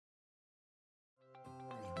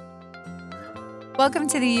Welcome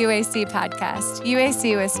to the UAC podcast.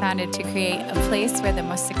 UAC was founded to create a place where the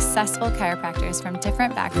most successful chiropractors from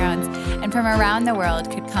different backgrounds and from around the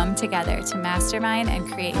world could come together to mastermind and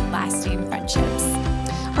create lasting friendships.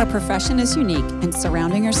 Our profession is unique, and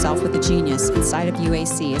surrounding yourself with a genius inside of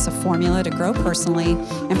UAC is a formula to grow personally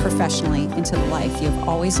and professionally into the life you have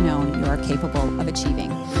always known you are capable of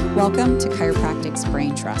achieving. Welcome to Chiropractic's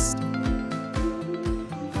Brain Trust.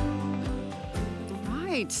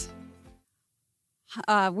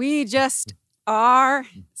 We just are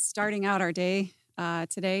starting out our day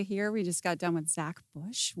today here. We just got done with Zach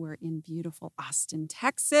Bush. We're in beautiful Austin,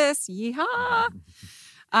 Texas. Yeehaw!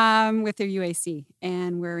 With their UAC.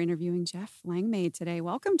 And we're interviewing Jeff Langmaid today.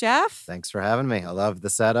 Welcome, Jeff. Thanks for having me. I love the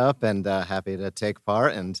setup and happy to take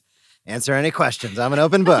part and answer any questions. I'm an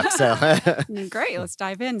open book. So Great. Let's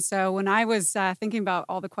dive in. So when I was thinking about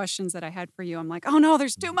all the questions that I had for you, I'm like, oh no,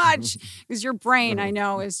 there's too much. Because your brain, I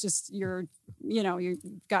know, is just you've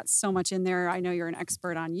got so much in there. I know you're an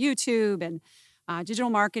expert on YouTube and digital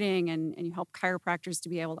marketing, and you help chiropractors to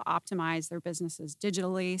be able to optimize their businesses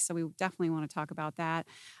digitally. So we definitely want to talk about that.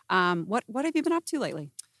 What have you been up to lately?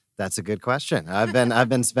 that's a good question. I've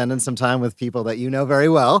been spending some time with people that you know very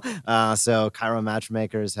well. So Chiro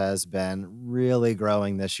Matchmakers has been really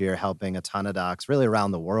growing this year, helping a ton of docs really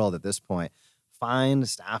around the world at this point find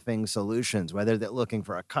staffing solutions, whether they're looking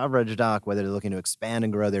for a coverage doc, whether they're looking to expand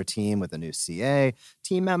and grow their team with a new CA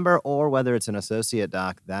team member, or whether it's an associate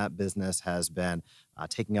doc. That business has been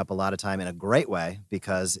taking up a lot of time in a great way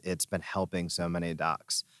because it's been helping so many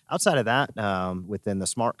docs. Outside of that, within the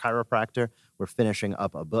Smart Chiropractor, we're finishing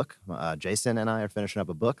up a book. Jason and I are finishing up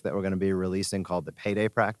a book that we're going to be releasing called The Payday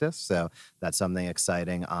Practice. So that's something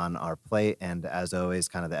exciting on our plate. And as always,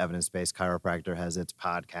 kind of the evidence-based chiropractor has its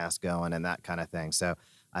podcast going and that kind of thing. So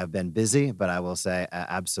I've been busy, but I will say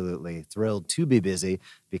absolutely thrilled to be busy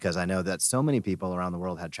because I know that so many people around the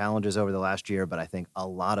world had challenges over the last year, but I think a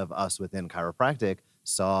lot of us within chiropractic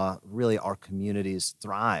saw really our communities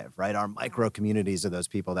thrive, right? Our micro communities are those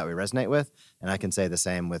people that we resonate with. And I can say the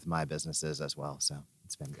same with my businesses as well. So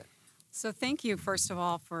it's been good. So thank you, first of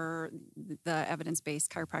all, for the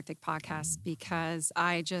evidence-based chiropractic podcast, because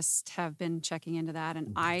I just have been checking into that.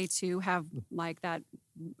 And I, too, have like that,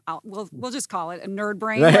 we'll just call it a nerd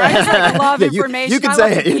brain. Right? I love information. You can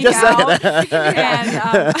say it. You just say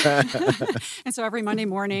it. And so every Monday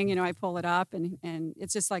morning, I pull it up and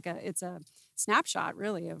it's just like it's a snapshot,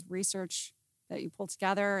 really, of research that you pull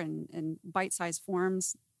together and bite-sized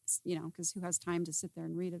forms, because who has time to sit there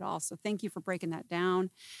and read it all? So thank you for breaking that down.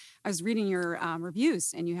 I was reading your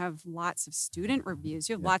reviews, and you have lots of student reviews.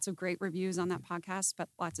 You have lots of great reviews on that podcast, but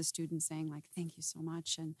lots of students saying, like, thank you so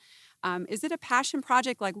much. And is it a passion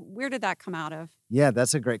project? Like, where did that come out of? Yeah,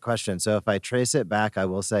 that's a great question. So if I trace it back, I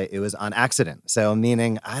will say it was on accident. So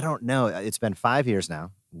meaning, I don't know. It's been 5 years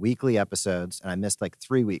now, weekly episodes, and I missed like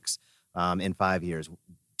 3 weeks in 5 years.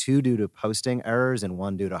 2 due to posting errors and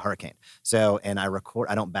 1 due to hurricane. So, and I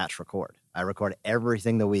don't batch record. I record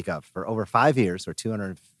everything the week of for over 5 years, or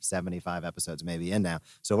 275 episodes maybe in now.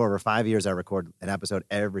 So over 5 years, I record an episode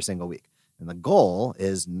every single week. And the goal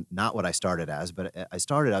is not what I started as, but I was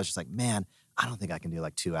just like, man, I don't think I can do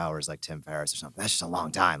like 2 hours like Tim Ferriss or something. That's just a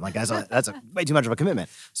long time. Like that's way too much of a commitment.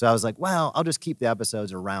 So I was like, well, I'll just keep the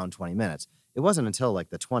episodes around 20 minutes. It wasn't until like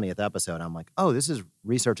the 20th episode, I'm like, oh, this is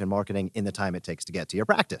research and marketing in the time it takes to get to your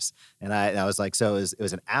practice. And I was like, so it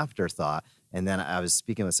was an afterthought. And then I was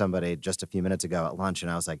speaking with somebody just a few minutes ago at lunch,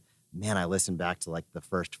 and I was like, man, I listened back to like the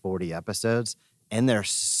first 40 episodes, and they're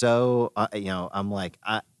so, I'm like,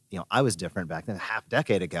 I was different back then, half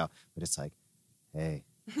decade ago, but it's like, hey,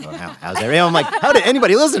 well, how's everyone? I'm like, how did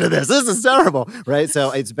anybody listen to this? This is terrible, right?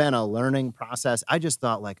 So it's been a learning process. I just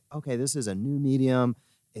thought like, okay, this is a new medium.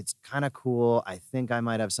 It's kind of cool. I think I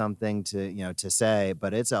might have something to say,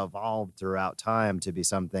 but it's evolved throughout time to be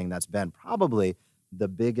something that's been probably the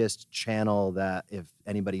biggest channel that, if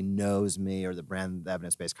anybody knows me or the brand, the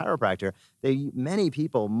evidence-based chiropractor, many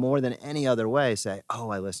people more than any other way say,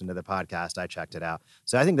 oh, I listened to the podcast, I checked it out.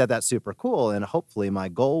 So I think that's super cool. And hopefully my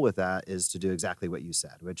goal with that is to do exactly what you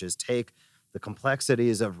said, which is take the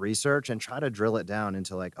complexities of research and try to drill it down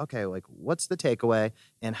into like, okay, like what's the takeaway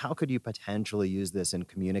and how could you potentially use this in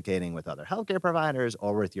communicating with other healthcare providers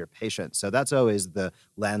or with your patients? So that's always the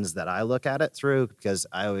lens that I look at it through, because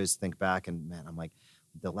I always think back and man, I'm like,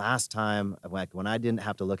 the last time, like when I didn't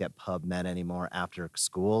have to look at PubMed anymore after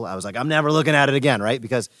school, I was like, I'm never looking at it again, right?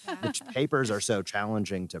 Because the papers are so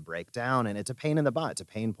challenging to break down and it's a pain in the butt. It's a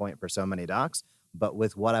pain point for so many docs. But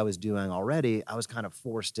with what I was doing already, I was kind of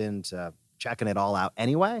forced into checking it all out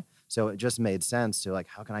anyway. So it just made sense to like,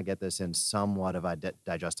 how can I get this in somewhat of a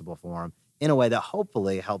digestible form in a way that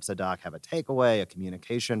hopefully helps a doc have a takeaway, a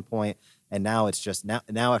communication point. And now it's just now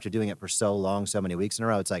after doing it for so long, so many weeks in a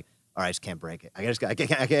row, it's like, all right, I just can't break it.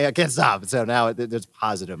 I can't stop. So now there's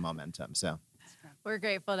positive momentum. So we're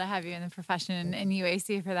grateful to have you in the profession in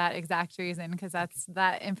UAC for that exact reason, because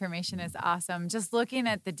that information is awesome. Just looking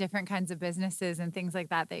at the different kinds of businesses and things like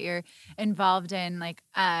that you're involved in, like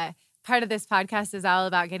part of this podcast is all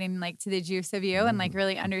about getting like to the juice of you and like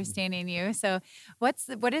really understanding you. So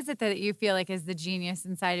what is it that you feel like is the genius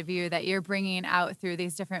inside of you that you're bringing out through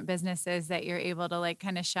these different businesses that you're able to like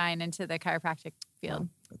kind of shine into the chiropractic field?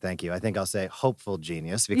 Thank you. I think I'll say hopeful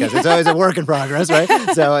genius because it's always a work in progress, right?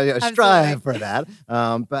 So I strive for that.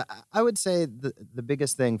 But I would say the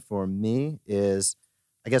biggest thing for me is,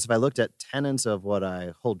 I guess if I looked at tenets of what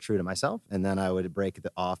I hold true to myself, and then I would break it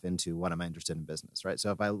off into what am I interested in business, right?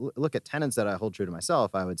 So if I look at tenets that I hold true to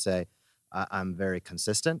myself, I would say I'm very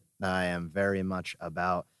consistent. I am very much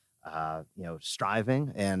about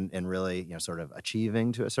striving and really sort of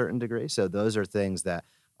achieving to a certain degree. So those are things that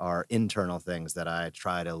are internal things that I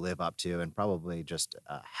try to live up to, and probably just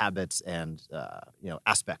habits and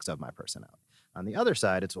aspects of my personality. On the other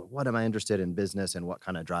side, it's what am I interested in business and what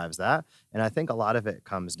kind of drives that? And I think a lot of it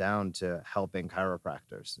comes down to helping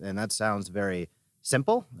chiropractors. And that sounds very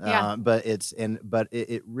simple, but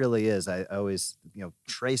it really is. I always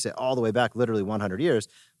trace it all the way back, literally 100 years.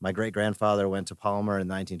 My great grandfather went to Palmer in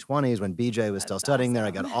the 1920s when BJ was still studying there.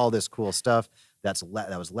 I got all this cool stuff that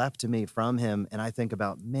was left to me from him. And I think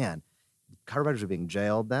about, man, chiropractors were being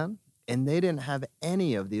jailed then. And they didn't have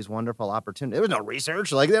any of these wonderful opportunities. There was no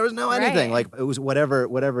research. Like, there was no anything. Right. Like, it was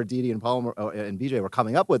whatever Didi and Palmer and BJ were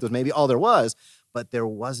coming up with was maybe all there was. But there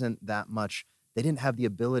wasn't that much. They didn't have the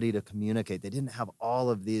ability to communicate. They didn't have all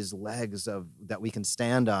of these legs that we can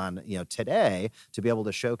stand on, today to be able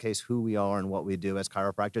to showcase who we are and what we do as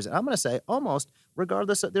chiropractors. And I'm going to say almost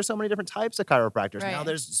regardless, there's so many different types of chiropractors. Right. Now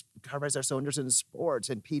there's chiropractors that are so interested in sports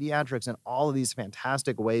and pediatrics and all of these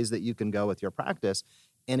fantastic ways that you can go with your practice.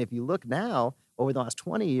 And if you look now, over the last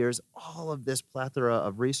 20 years, all of this plethora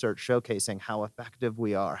of research showcasing how effective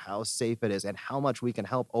we are, how safe it is, and how much we can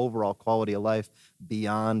help overall quality of life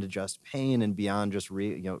beyond just pain and beyond just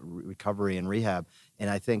recovery and rehab.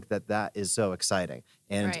 And I think that is so exciting.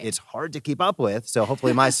 And It's hard to keep up with. So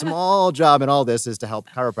hopefully my small job in all this is to help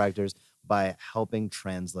chiropractors by helping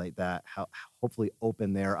translate that, hopefully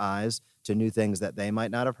open their eyes to new things that they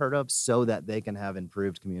might not have heard of so that they can have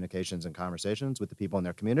improved communications and conversations with the people in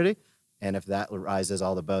their community. And if that rises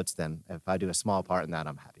all the boats, then if I do a small part in that,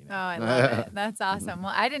 I'm happy. Oh, I love it. That's awesome.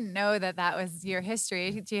 Well, I didn't know that was your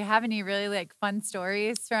history. Do you have any really like fun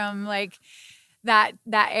stories from like that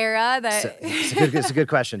era? It's a good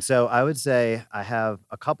question. So I would say I have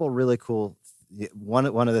a couple really cool. One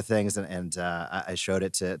of the things, and I showed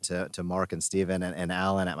it to Mark and Steven and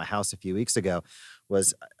Alan at my house a few weeks ago,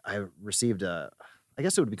 was I received I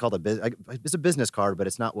guess it would be called it's a business card, but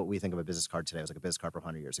it's not what we think of a business card today. It was like a business card from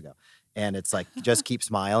 100 years ago. And it's like, just keep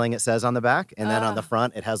smiling, it says on the back. And then on the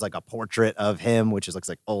front, it has like a portrait of him, which looks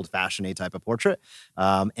like old-fashioned-y type of portrait.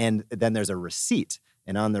 And then there's a receipt.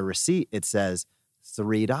 And on the receipt, it says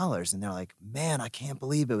 $3. And they're like, man, I can't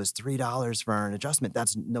believe it was $3 for an adjustment.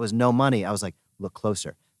 That was no money. I was like, look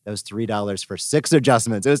closer. That was $3 for 6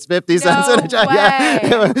 adjustments. It was 50 cents an adjustment.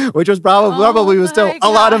 Yeah. Which was probably was still a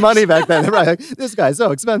lot of money back then. Right? Like, this guy's so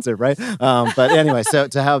expensive, right? But anyway, so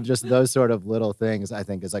to have just those sort of little things, I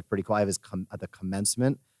think is like pretty cool. I have at the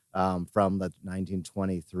commencement from the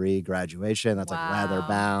 1923 graduation. That's like leather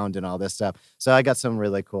bound and all this stuff. So I got some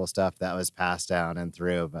really cool stuff that was passed down and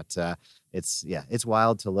through. But it's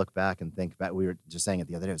wild to look back and think back. We were just saying it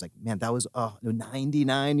the other day. It was like, man, that was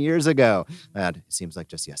 99 years ago. And it seems like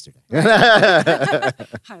just yesterday.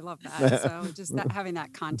 I love that. So just having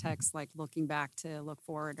that context, like looking back to look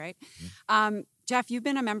forward, right? Mm-hmm. Jeff, you've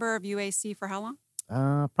been a member of UAC for how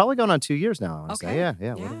long? Probably going on 2 years now, I want to say.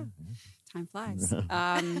 Yeah. Time flies.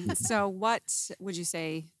 So what would you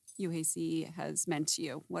say UAC has meant to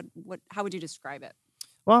you? How would you describe it?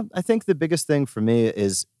 Well, I think the biggest thing for me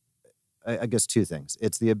is, I guess, 2 things.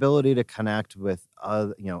 It's the ability to connect with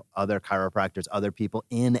other chiropractors, other people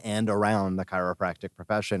in and around the chiropractic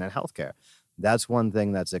profession and healthcare. That's one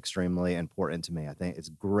thing that's extremely important to me. I think it's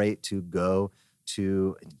great to go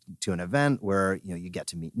to an event where you get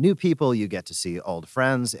to meet new people, you get to see old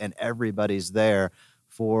friends, and everybody's there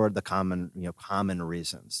for the common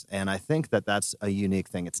reasons. And I think that's a unique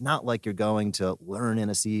thing. It's not like you're going to learn in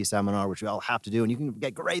a CE seminar, which we all have to do, and you can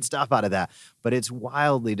get great stuff out of that. But it's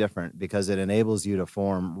wildly different because it enables you to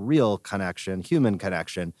form real connection, human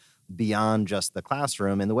connection, beyond just the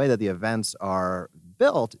classroom. And the way that the events are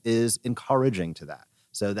built is encouraging to that.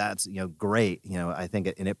 So that's, great. I think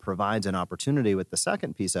it provides an opportunity with the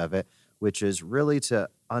second piece of it, which is really to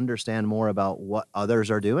understand more about what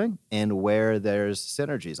others are doing and where there's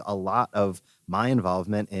synergies. A lot of my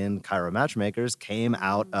involvement in Chiro Matchmakers came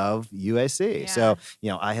out of UAC. Yeah. So,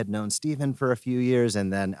 I had known Stephen for a few years,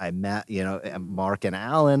 and then I met, Mark and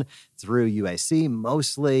Alan through UAC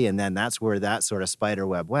mostly, and then that's where that sort of spider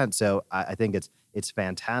web went. So I think it's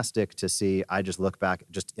fantastic to see. I just look back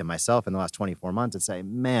just in myself in the last 24 months and say,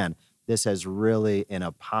 man, this has really, in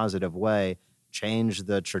a positive way, changed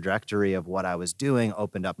the trajectory of what I was doing,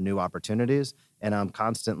 opened up new opportunities, and I'm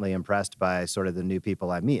constantly impressed by sort of the new people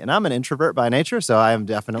I meet. And I'm an introvert by nature, so I am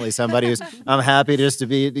definitely somebody who's, I'm happy just to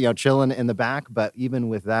be, chilling in the back. But even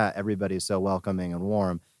with that, everybody's so welcoming and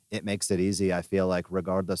warm. It makes it easy, I feel like,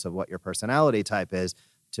 regardless of what your personality type is,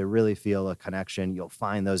 to really feel a connection. You'll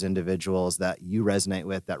find those individuals that you resonate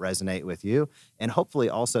with, that resonate with you, and hopefully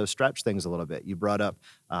also stretch things a little bit. You brought up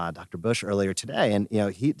Dr. Bush earlier today, and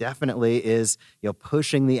he definitely is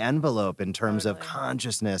pushing the envelope in terms of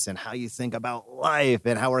consciousness and how you think about life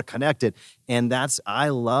and how we're connected. And I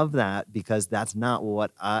love that, because that's not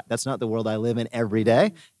the world I live in every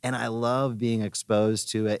day. And I love being exposed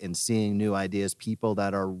to it and seeing new ideas, people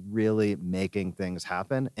that are really making things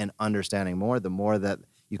happen and understanding more. The more that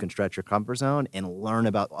you can stretch your comfort zone and learn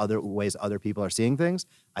about other ways other people are seeing things,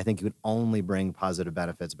 I think you would only bring positive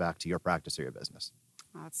benefits back to your practice or your business.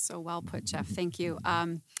 Oh, that's so well put, Jeff. Thank you.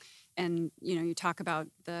 And, you talk about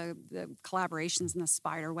the collaborations and the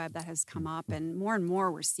spider web that has come up, and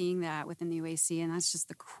more we're seeing that within the UAC, and that's just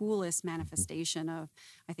the coolest manifestation of,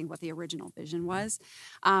 I think, what the original vision was.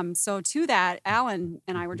 So to that, Alan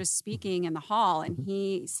and I were just speaking in the hall, and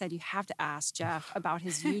he said, you have to ask Jeff about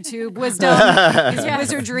his YouTube wisdom, his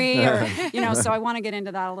wizardry, or, so I want to get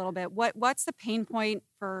into that a little bit. What's the pain point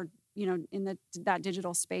for, in that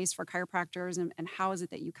digital space for chiropractors, and how is it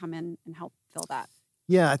that you come in and help fill that?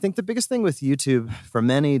 Yeah, I think the biggest thing with YouTube for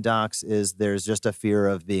many docs is there's just a fear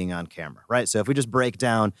of being on camera, right? So if we just break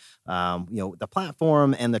down, the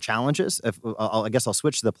platform and the challenges, I guess I'll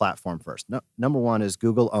switch to the platform first. Number one is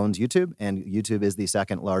Google owns YouTube, and YouTube is the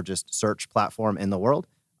second largest search platform in the world,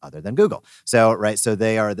 other than Google. So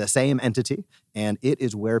they are the same entity, and it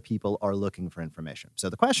is where people are looking for information. So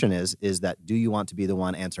the question is that, do you want to be the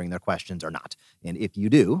one answering their questions or not? And if you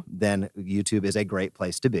do, then YouTube is a great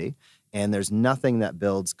place to be. And there's nothing that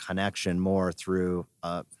builds connection more through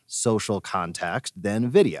social context than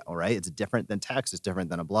video, right? It's different than text. It's different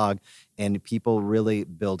than a blog. And people really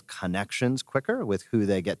build connections quicker with who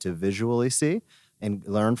they get to visually see and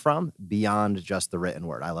learn from beyond just the written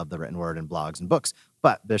word. I love the written word in blogs and books,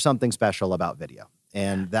 but there's something special about video.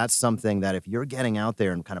 And that's something that if you're getting out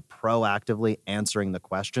there and kind of proactively answering the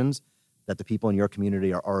questions that the people in your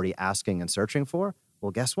community are already asking and searching for,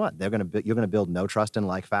 well, guess what? You're going to build no trust and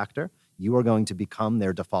like factor. You are going to become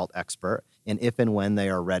their default expert. And if and when they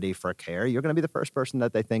are ready for care, you're going to be the first person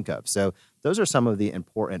that they think of. So those are some of the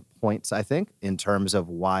important points, I think, in terms of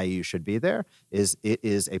why you should be there. It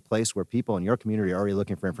is a place where people in your community are already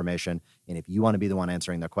looking for information. And if you want to be the one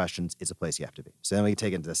answering their questions, it's a place you have to be. So then we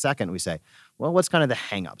take it into the second. We say, well, what's kind of the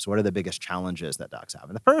hangups? What are the biggest challenges that docs have?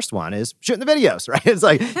 And the first one is shooting the videos, right? It's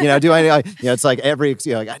like, it's like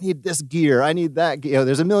I need this gear. I need that gear.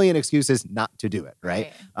 There's a million excuses not to do it,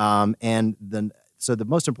 right? So the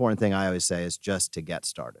most important thing I always say is just to get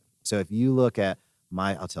started. So if you look at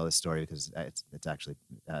I'll tell this story because it's actually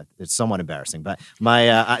it's somewhat embarrassing. But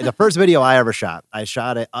the first video I ever shot, I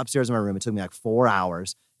shot it upstairs in my room. It took me like 4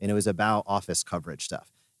 hours, and it was about office coverage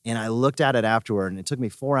stuff. And I looked at it afterward, and it took me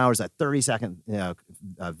 4 hours, that 30-second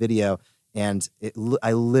video, and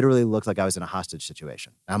I literally looked like I was in a hostage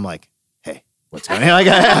situation. I'm like, hey, what's going on?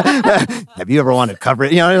 Have you ever wanted to cover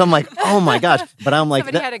it? I'm like, oh my gosh. But I'm like,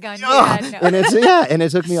 somebody had a gun. No. And it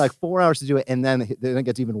took me like 4 hours to do it. And then it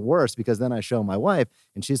gets even worse, because then I show my wife,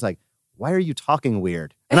 and she's like, why are you talking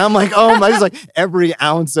weird? And I'm like, oh my, just like every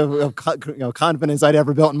ounce of confidence I'd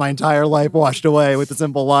ever built in my entire life washed away with the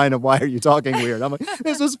simple line of, why are you talking weird? I'm like,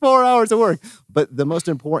 this was 4 hours of work. But the most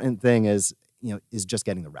important thing is just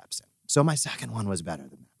getting the reps in. So my second one was better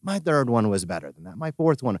than that. My third one was better than that. My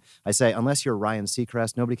fourth one, I say, unless you're Ryan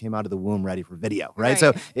Seacrest, nobody came out of the womb ready for video, right?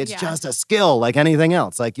 So it's just a skill like anything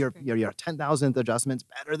else. Like your 10,000th adjustment's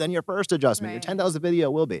better than your first adjustment. Your 10,000th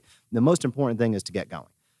video will be. The most important thing is to get going.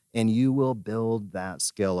 And you will build that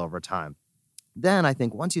skill over time. Then I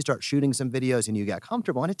think once you start shooting some videos and you get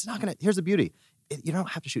comfortable, and it's not going to, here's the beauty. You don't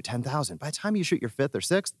have to shoot 10,000. By the time you shoot your fifth or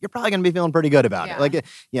sixth, you're probably going to be feeling pretty good about it.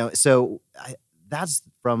 that's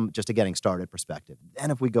from just a getting started perspective.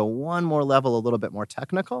 Then if we go one more level, a little bit more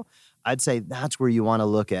technical, I'd say that's where you want to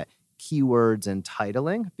look at keywords and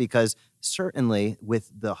titling, because certainly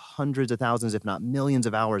with the hundreds of thousands, if not millions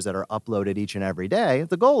of hours that are uploaded each and every day,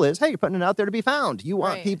 the goal is, hey, you're putting it out there to be found. You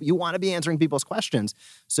want people, you want to be answering people's questions.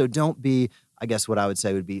 So don't be, I guess what I would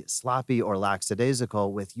say would be sloppy or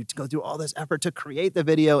lackadaisical with you to go through all this effort to create the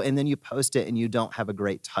video and then you post it and you don't have a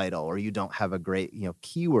great title or you don't have a great,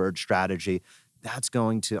 keyword strategy. That's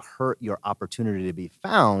going to hurt your opportunity to be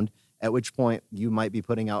found, at which point you might be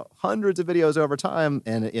putting out hundreds of videos over time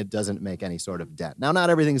and it doesn't make any sort of dent. Now, not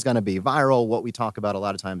everything's going to be viral. What we talk about a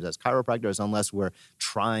lot of times as chiropractors, unless we're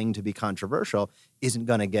trying to be controversial, isn't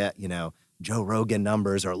going to get, Joe Rogan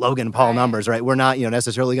numbers or Logan Paul numbers, right? We're not,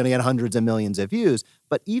 necessarily going to get hundreds of millions of views,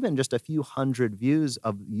 but even just a few hundred views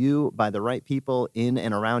of you by the right people in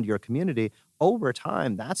and around your community, over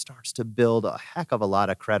time, that starts to build a heck of a lot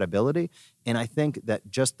of credibility. And I think that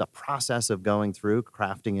just the process of going through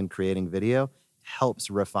crafting and creating video helps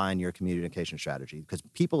refine your communication strategy, because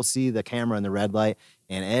people see the camera and the red light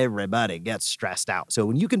and everybody gets stressed out. So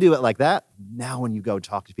when you can do it like that, now when you go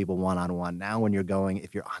talk to people one-on-one, now when you're going,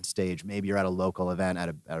 if you're on stage, maybe you're at a local event,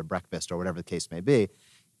 at a breakfast or whatever the case may be,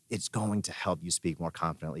 it's going to help you speak more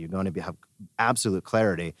confidently. You're going to have absolute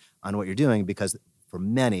clarity on what you're doing, because for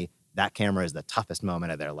many, that camera is the toughest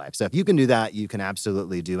moment of their life. So if you can do that, you can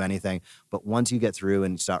absolutely do anything. But once you get through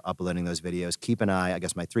and start uploading those videos, keep an eye. I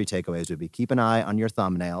guess my 3 takeaways would be keep an eye on your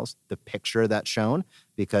thumbnails, the picture that's shown,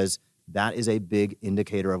 because that is a big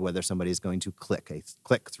indicator of whether somebody is going to click, a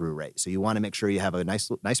click-through rate. So you want to make sure you have a nice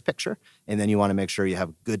picture, and then you want to make sure you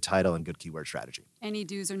have good title and good keyword strategy. Any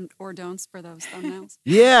do's or don'ts for those thumbnails?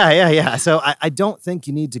 Yeah. So I don't think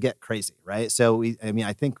you need to get crazy, right? So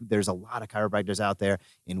I think there's a lot of chiropractors out there,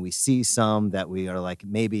 and we see some that we are like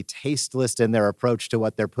maybe tasteless in their approach to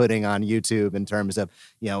what they're putting on YouTube in terms of,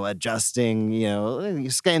 adjusting,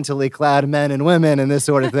 scantily clad men and women and this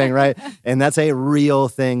sort of thing, right? And that's a real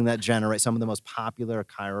thing that generates some of the most popular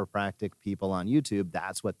chiropractic people on YouTube.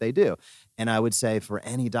 That's what they do. And I would say for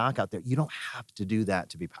any doc out there, you don't have to do that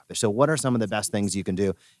to be popular. So what are some of the best things you can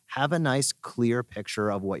do? Have a nice, clear picture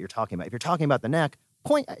of what you're talking about. If you're talking about the neck,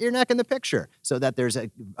 point at your neck in the picture so that there's a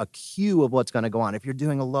cue of what's going to go on. If you're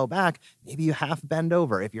doing a low back, maybe you half bend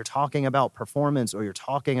over. If you're talking about performance or you're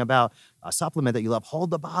talking about a supplement that you love, hold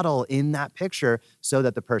the bottle in that picture so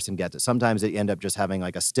that the person gets it. Sometimes you end up just having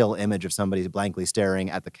like a still image of somebody blankly staring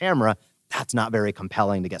at the camera. That's not very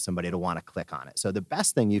compelling to get somebody to want to click on it. So the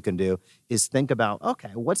best thing you can do is think about,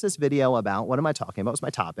 okay, what's this video about? What am I talking about? What's my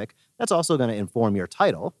topic? That's also going to inform your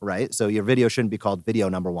title, right? So your video shouldn't be called video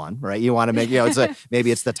number 1, right? You want to make, it's like, maybe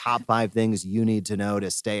it's the top 5 things you need to know to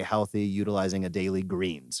stay healthy utilizing a daily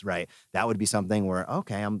greens, right? That would be something where,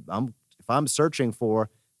 okay, if I'm searching for,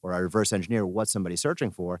 or I reverse engineer what somebody's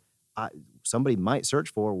searching for, somebody might search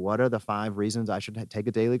for, what are the 5 reasons I should take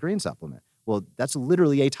a daily green supplement? Well, that's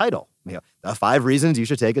literally a title. The 5 reasons you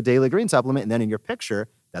should take a daily green supplement. And then in your picture,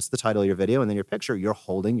 that's the title of your video. And then your picture, you're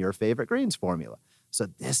holding your favorite greens formula. So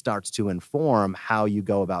this starts to inform how you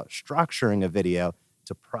go about structuring a video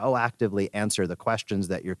to proactively answer the questions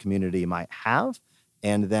that your community might have,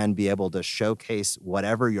 and then be able to showcase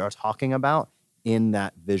whatever you're talking about in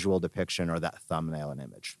that visual depiction or that thumbnail and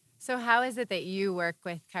image. So how is it that you work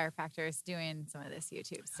with chiropractors doing some of this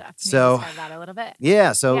YouTube stuff? Can you describe that a little bit?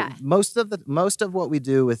 Yeah. So most of what we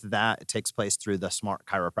do with that takes place through the Smart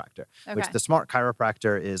Chiropractor, which the Smart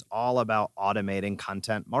Chiropractor is all about automating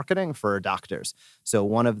content marketing for doctors. So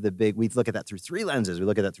we look at that through 3 lenses. We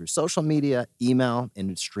look at that through social media, email,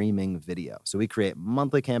 and streaming video. So we create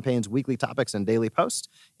monthly campaigns, weekly topics, and daily posts,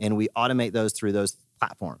 and we automate those through those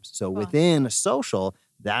platforms. So within social,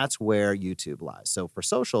 that's where YouTube lies. So for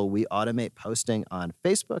social, we automate posting on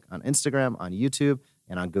Facebook, on Instagram, on YouTube,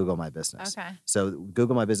 and on Google My Business. Okay. So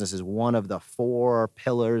Google My Business is one of the 4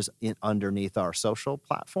 pillars underneath our social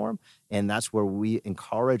platform, and that's where we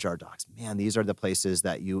encourage our docs. Man, these are the places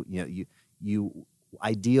that you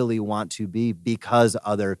ideally want to be because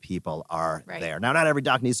other people are there. Now, not every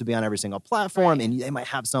doc needs to be on every single platform, and they might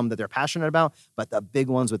have some that they're passionate about, but the big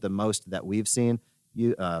ones with the most that we've seen,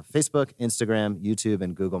 Facebook, Instagram, YouTube,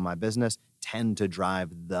 and Google My Business tend to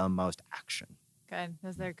drive the most action. Good.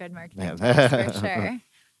 Those are good marketing tips for sure.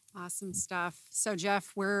 Awesome stuff. So,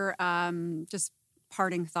 Jeff, we're just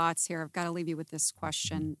parting thoughts here. I've got to leave you with this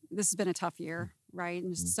question. This has been a tough year, right?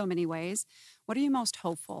 In so many ways. What are you most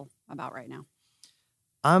hopeful about right now?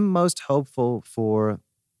 I'm most hopeful for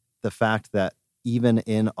the fact that even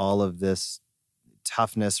in all of this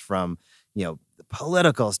toughness from, the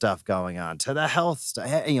political stuff going on to the health stuff,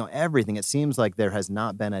 everything. It seems like there has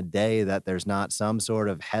not been a day that there's not some sort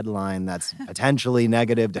of headline that's potentially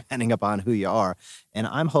negative, depending upon who you are. And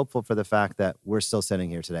I'm hopeful for the fact that we're still sitting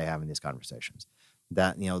here today having these conversations,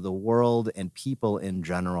 that, the world and people in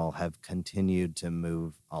general have continued to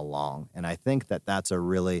move along. And I think that that's a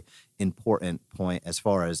really important point as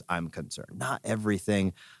far as I'm concerned. Not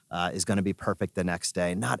everything is going to be perfect the next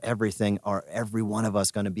day. Not everything or every one of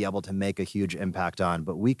us going to be able to make a huge impact on,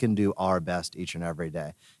 but we can do our best each and every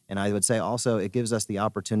day. And I would say also it gives us the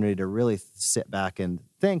opportunity to really sit back and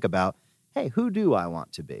think about, hey, who do I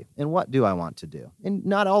want to be? And what do I want to do? And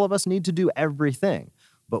not all of us need to do everything.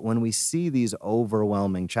 But when we see these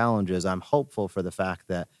overwhelming challenges, I'm hopeful for the fact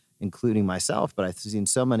that, including myself, but I've seen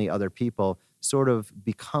so many other people sort of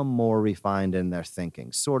become more refined in their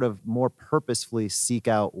thinking, sort of more purposefully seek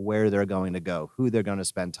out where they're going to go, who they're going to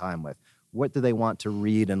spend time with, what do they want to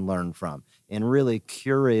read and learn from, and really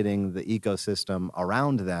curating the ecosystem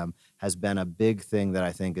around them has been a big thing that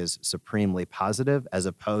I think is supremely positive, as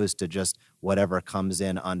opposed to just whatever comes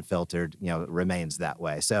in unfiltered, remains that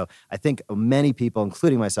way. So I think many people,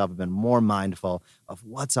 including myself, have been more mindful of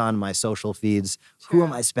what's on my social feeds, who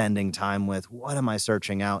am I spending time with, what am I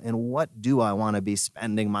searching out, and what do I want to be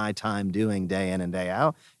spending my time doing day in and day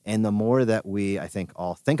out. And the more that we, I think,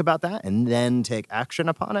 all think about that and then take action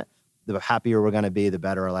upon it, the happier we're going to be, the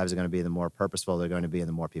better our lives are going to be, the more purposeful they're going to be, and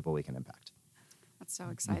the more people we can impact. That's so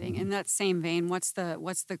exciting. In that same vein, what's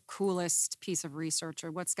the coolest piece of research,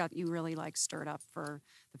 or what's got you really stirred up for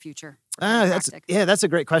the future? That's a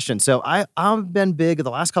great question. So I've been big the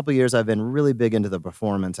last couple of years. I've been really big into the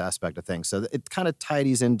performance aspect of things. So it kind of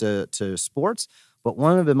tidies into sports. But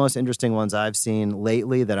one of the most interesting ones I've seen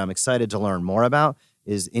lately that I'm excited to learn more about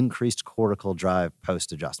is increased cortical drive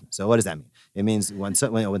post-adjustment. So what does that mean? It means when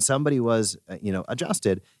somebody was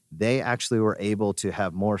adjusted, they actually were able to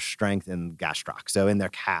have more strength in gastroc, so in their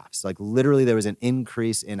calves. Like literally there was an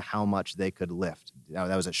increase in how much they could lift. Now,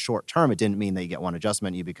 that was a short term. It didn't mean that you get one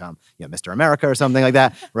adjustment, you become Mr. America or something like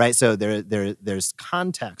that, right? So there's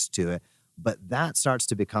context to it, but that starts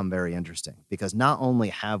to become very interesting, because not only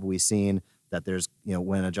have we seen that there's,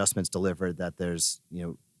 when adjustments delivered, that there's,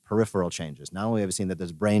 peripheral changes. Not only have we seen that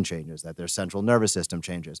there's brain changes, that there's central nervous system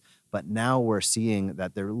changes, but now we're seeing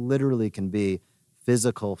that there literally can be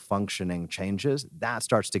physical functioning changes. That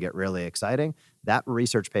starts to get really exciting. That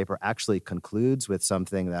research paper actually concludes with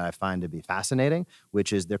something that I find to be fascinating,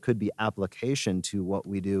 which is there could be application to what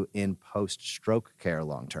we do in post-stroke care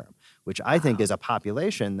long-term, which I think is a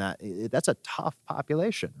population that's a tough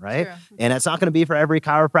population, right? True. And it's not going to be for every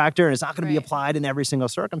chiropractor, and it's not going to be applied in every single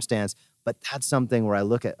circumstance. But that's something where I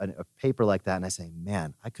look at a paper like that and I say,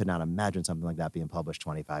 man, I could not imagine something like that being published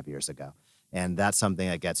 25 years ago. And that's something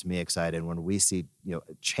that gets me excited when we see,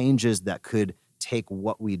 changes that could take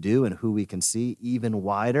what we do and who we can see even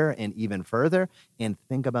wider and even further, and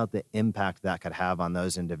think about the impact that could have on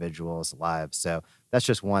those individuals' lives. So that's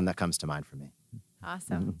just one that comes to mind for me.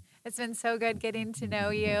 Awesome. Mm-hmm. It's been so good getting to know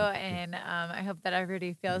you, and I hope that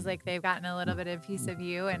everybody feels like they've gotten a little bit of piece of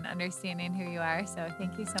you and understanding who you are. So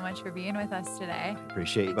thank you so much for being with us today.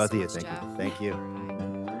 Appreciate both of you. Thank you.